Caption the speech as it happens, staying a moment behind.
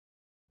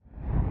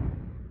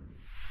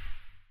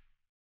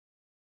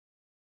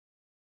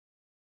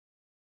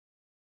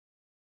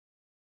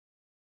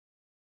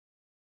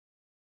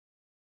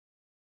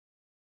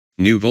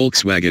New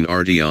Volkswagen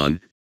Arteon,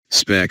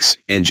 specs,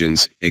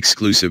 engines,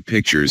 exclusive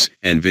pictures,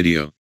 and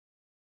video.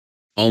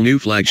 All-new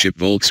flagship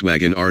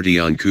Volkswagen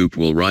Arteon Coupe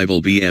will rival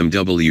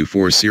BMW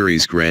 4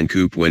 Series Gran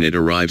Coupe when it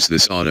arrives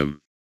this autumn.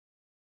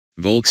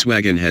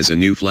 Volkswagen has a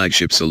new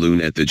flagship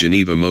saloon at the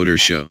Geneva Motor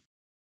Show.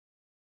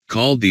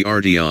 Called the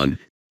Arteon,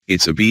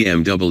 it's a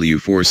BMW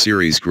 4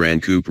 Series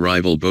Gran Coupe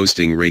rival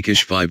boasting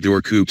rakish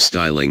 5-door coupe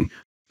styling,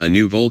 a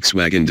new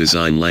Volkswagen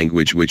design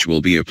language which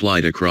will be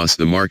applied across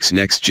the marque's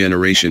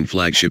next-generation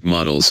flagship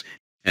models,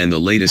 and the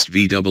latest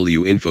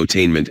VW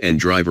infotainment and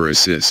driver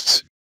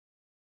assists.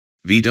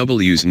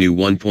 VW's new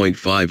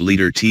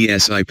 1.5-liter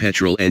TSI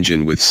petrol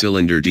engine with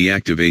cylinder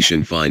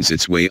deactivation finds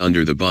its way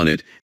under the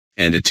bonnet,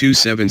 and a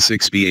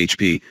 276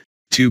 bhp,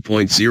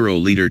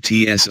 2.0-liter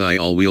TSI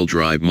all-wheel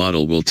drive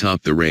model will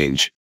top the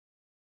range.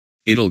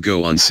 It'll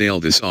go on sale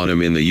this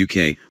autumn in the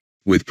UK,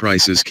 with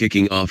prices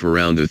kicking off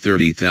around the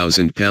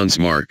 £30,000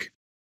 mark.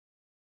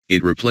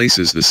 It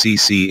replaces the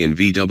CC in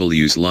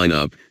VW's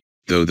lineup,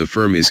 though the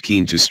firm is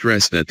keen to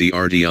stress that the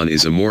Arteon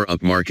is a more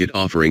upmarket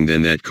offering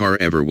than that car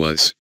ever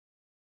was.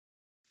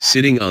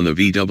 Sitting on the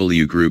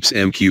VW Group's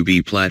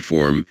MQB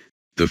platform,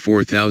 the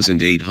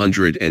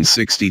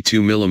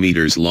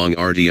 4,862mm long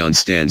Arteon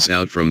stands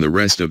out from the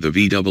rest of the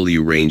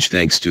VW range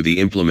thanks to the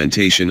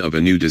implementation of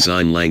a new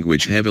design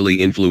language heavily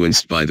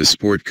influenced by the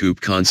sport coupe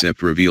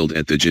concept revealed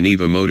at the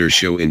Geneva Motor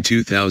Show in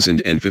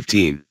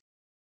 2015.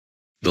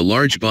 The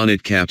large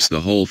bonnet caps the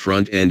whole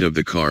front end of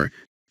the car,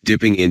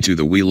 dipping into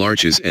the wheel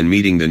arches and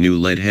meeting the new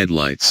LED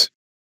headlights.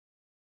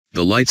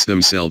 The lights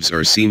themselves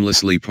are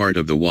seamlessly part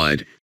of the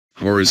wide,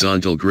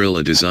 horizontal grille,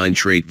 a design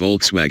trait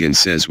Volkswagen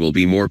says will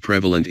be more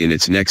prevalent in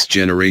its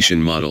next-generation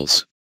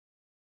models.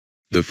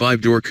 The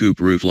 5-door coupe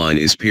roofline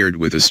is paired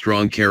with a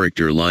strong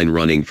character line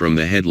running from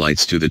the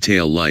headlights to the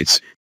tail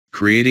lights,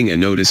 creating a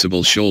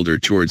noticeable shoulder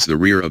towards the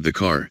rear of the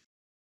car.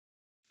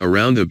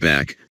 Around the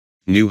back,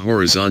 new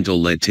horizontal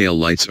LED tail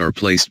lights are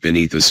placed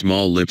beneath a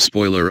small lip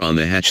spoiler on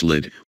the hatch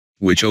lid,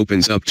 which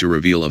opens up to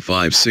reveal a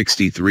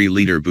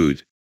 563-liter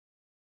boot.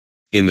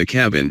 In the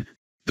cabin,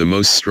 the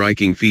most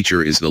striking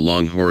feature is the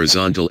long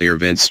horizontal air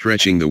vent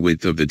stretching the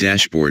width of the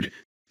dashboard,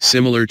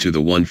 similar to the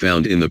one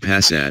found in the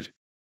Passat.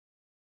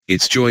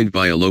 It's joined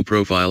by a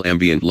low-profile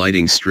ambient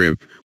lighting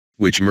strip,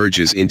 which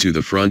merges into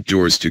the front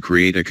doors to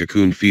create a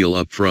cocoon feel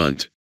up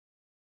front.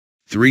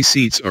 3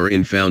 seats are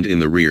found in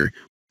the rear,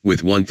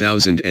 with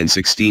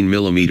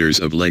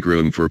 1,016mm of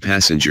legroom for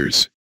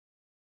passengers.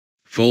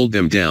 Fold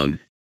them down,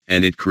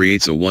 and it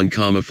creates a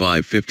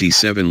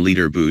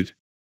 1,557-liter boot.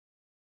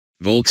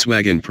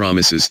 Volkswagen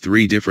promises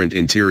 3 different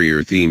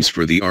interior themes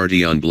for the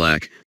Arteon: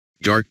 black,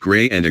 dark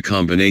gray and a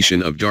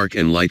combination of dark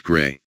and light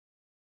gray.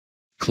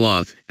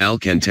 Cloth,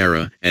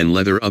 Alcantara, and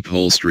leather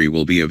upholstery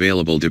will be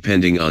available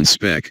depending on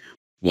spec,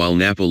 while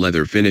Nappa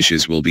leather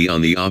finishes will be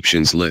on the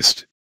options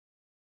list.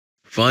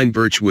 Fine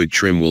birchwood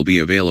trim will be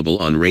available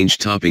on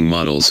range-topping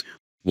models,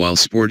 while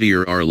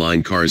sportier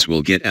R-line cars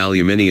will get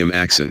aluminium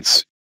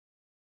accents.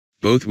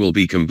 Both will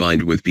be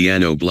combined with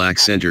piano black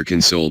center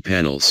console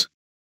panels.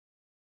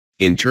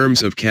 In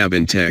terms of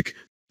cabin tech,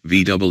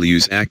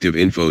 VW's Active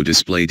Info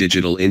Display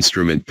digital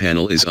instrument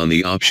panel is on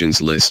the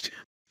options list,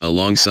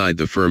 alongside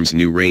the firm's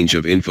new range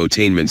of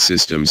infotainment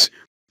systems,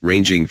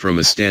 ranging from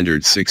a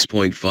standard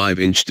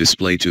 6.5-inch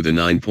display to the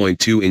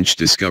 9.2-inch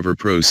Discover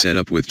Pro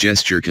setup with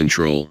gesture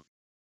control.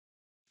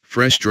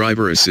 Fresh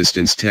driver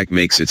assistance tech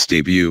makes its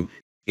debut,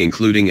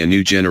 including a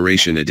new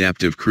generation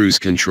adaptive cruise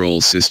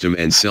control system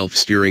and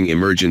self-steering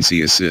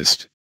emergency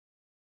assist.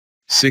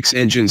 6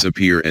 engines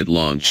appear at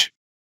launch.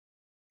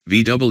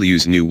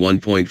 VW's new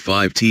 1.5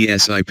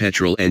 TSI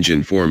petrol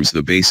engine forms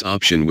the base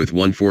option with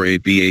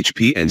 148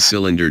 bhp and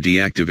cylinder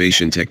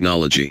deactivation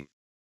technology.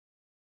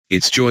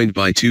 It's joined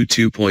by 2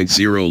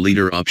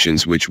 2.0-liter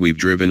options which we've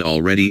driven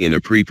already in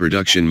a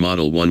pre-production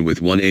Model 1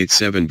 with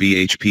 187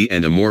 bhp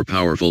and a more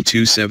powerful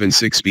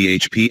 276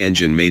 bhp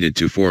engine mated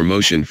to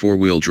 4-motion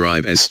 4-wheel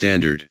drive as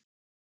standard.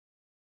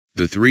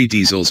 The 3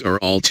 diesels are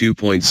all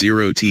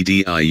 2.0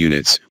 TDI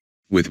units,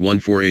 with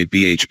 148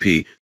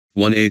 bhp,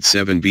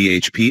 187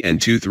 bhp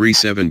and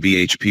 237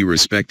 bhp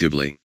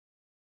respectively.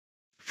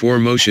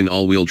 4-motion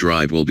all-wheel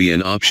drive will be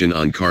an option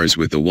on cars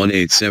with the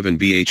 187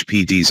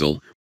 bhp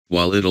diesel,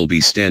 while it'll be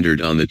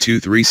standard on the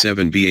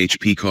 237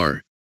 bhp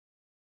car.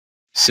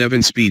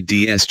 7-speed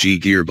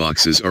DSG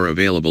gearboxes are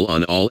available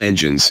on all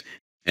engines,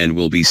 and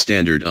will be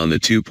standard on the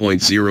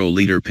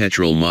 2.0-liter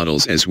petrol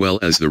models as well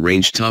as the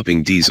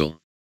range-topping diesel.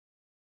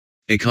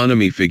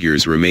 Economy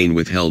figures remain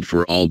withheld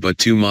for all but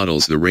 2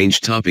 models, the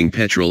range-topping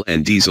petrol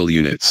and diesel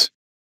units.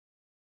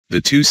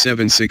 The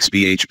 276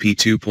 bhp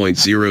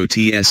 2.0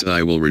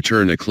 TSI will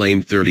return a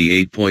claimed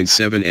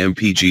 38.7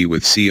 mpg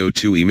with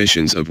CO2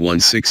 emissions of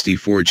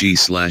 164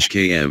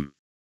 g/km.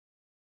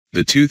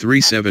 The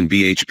 237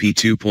 bhp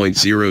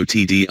 2.0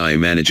 TDI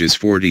manages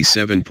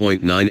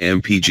 47.9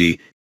 mpg,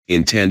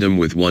 in tandem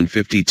with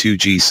 152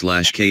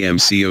 g/km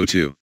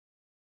CO2.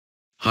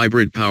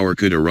 Hybrid power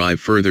could arrive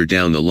further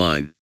down the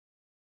line.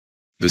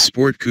 The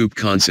Sport Coupe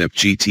Concept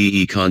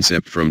GTE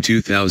concept from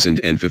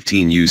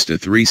 2015 used a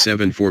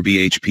 374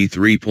 bhp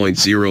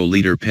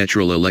 3.0-liter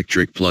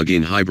petrol-electric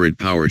plug-in hybrid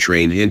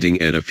powertrain, hinting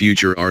at a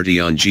future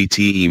Arteon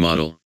GTE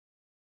model.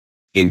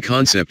 In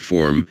concept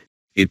form,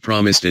 it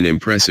promised an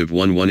impressive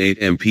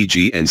 118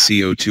 mpg and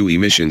CO2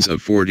 emissions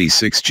of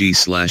 46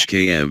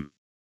 g/km.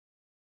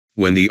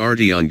 When the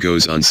Arteon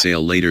goes on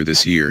sale later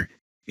this year,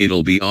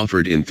 it'll be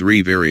offered in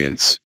 3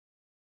 variants.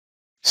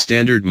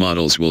 Standard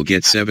models will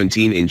get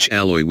 17-inch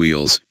alloy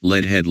wheels,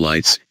 LED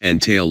headlights,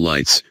 and tail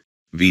lights,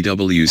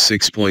 VW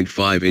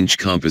 6.5-inch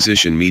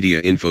composition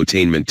media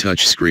infotainment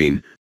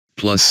touchscreen,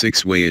 plus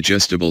 6-way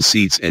adjustable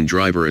seats and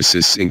driver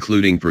assists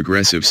including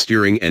progressive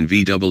steering and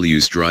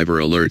VW's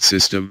driver alert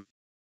system.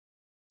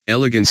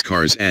 Elegance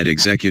cars add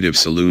executive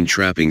saloon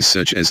trappings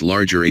such as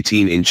larger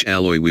 18-inch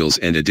alloy wheels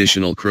and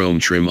additional chrome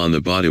trim on the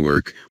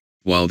bodywork,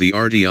 while the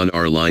Arteon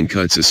R line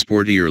cuts a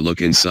sportier look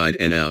inside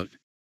and out.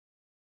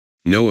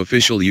 No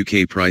official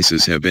UK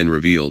prices have been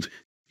revealed,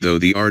 though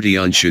the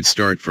Arteon should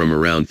start from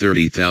around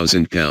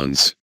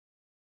 £30,000.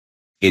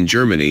 In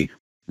Germany,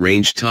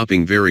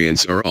 range-topping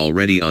variants are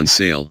already on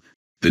sale.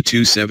 The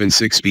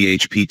 276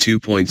 bhp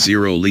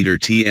 2.0-liter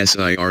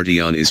TSI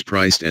Arteon is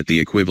priced at the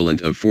equivalent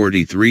of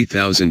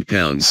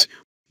 £43,000,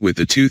 with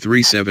the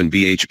 237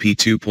 bhp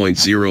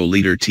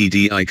 2.0-liter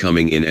TDI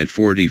coming in at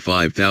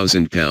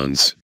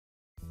 £45,000.